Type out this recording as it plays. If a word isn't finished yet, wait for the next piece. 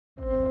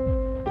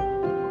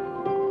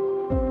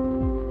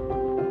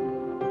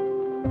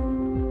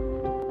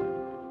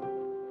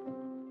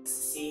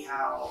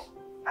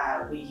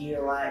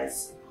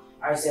utilize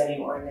our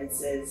zoning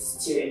ordinances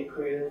to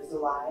improve the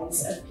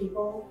lives of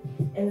people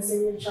in the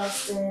city of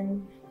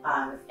Charleston,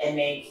 and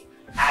make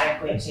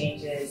adequate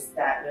changes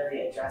that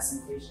really address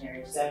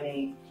inclusionary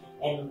zoning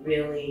and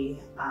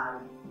really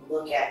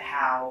look at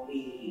how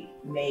we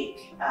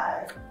make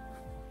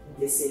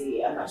the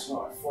city a much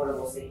more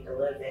affordable city to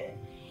live in,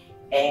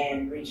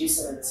 and reduce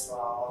some of the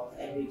sprawl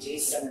and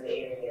reduce some of the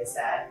areas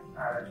that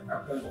are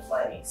prone to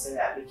flooding, so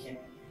that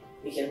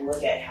we can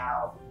look at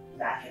how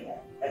that can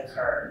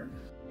occur.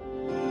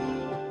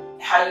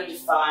 How you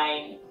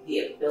define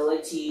the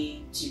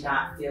ability to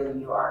not feel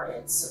you are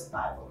in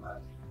survival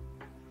mode.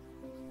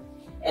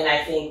 And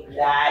I think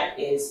that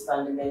is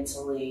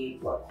fundamentally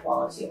what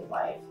quality of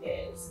life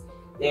is.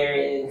 There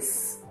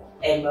is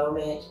a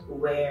moment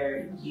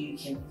where you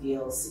can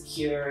feel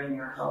secure in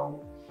your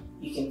home.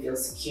 You can feel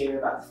secure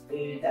about the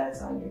food that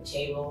is on your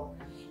table.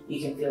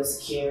 You can feel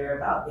secure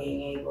about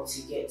being able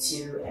to get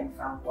to and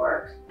from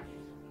work.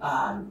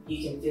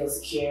 You can feel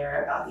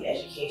secure about the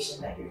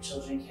education that your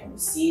children can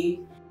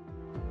receive.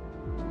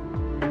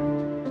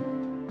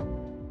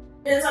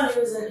 Depends on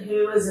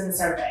who is in the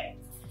survey.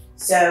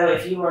 So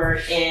if you were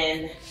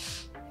in,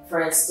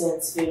 for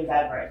instance, food and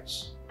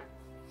beverage,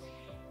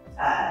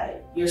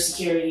 your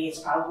security is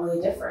probably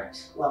a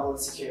different level of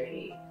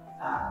security.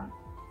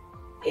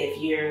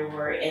 If you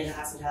were in the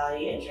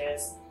hospitality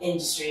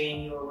industry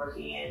and you were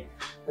working in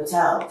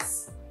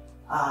hotels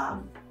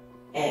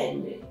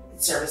and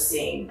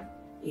servicing,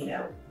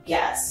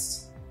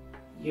 guests,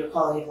 your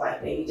quality of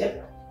life may be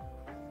different.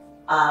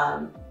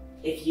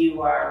 If you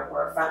were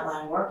a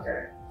frontline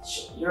worker,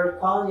 your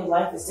quality of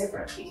life is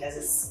different because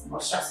it's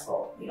more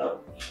stressful.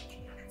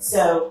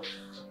 So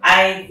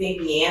I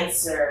think the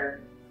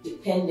answer,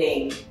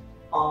 depending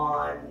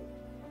on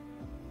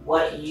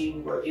what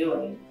you were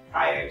doing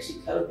prior to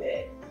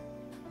COVID,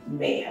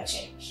 may have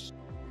changed.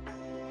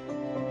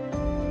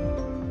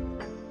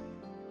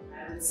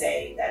 I would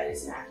say that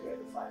is an accurate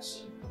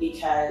reflection,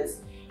 because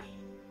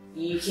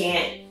you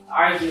can't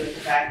argue with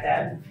the fact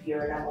that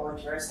you're a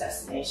 #1 tourist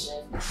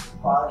destination.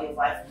 Quality of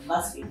life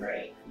must be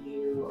great.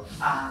 You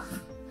have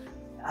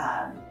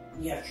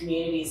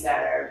communities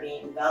that are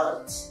being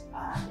developed.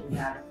 You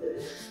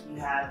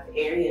have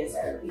areas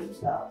that are being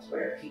developed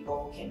where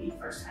people can be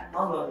first-time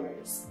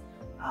homeowners.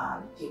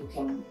 People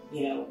can,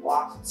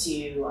 walk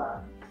to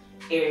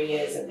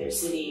areas of their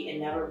city and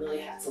never really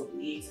have to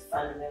leave to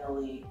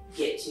fundamentally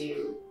get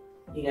to,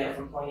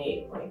 from point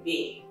A to point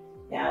B.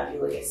 Now, if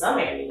you look at some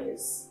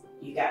areas,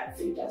 you got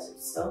food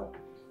deserts still.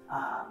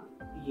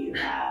 You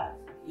have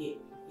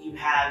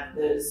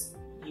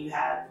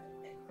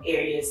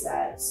areas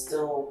that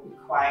still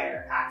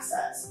require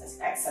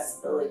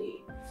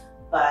accessibility.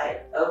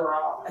 But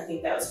overall, I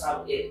think that was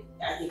probably it.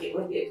 I think it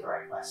would be a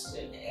correct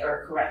question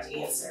or a correct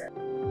answer.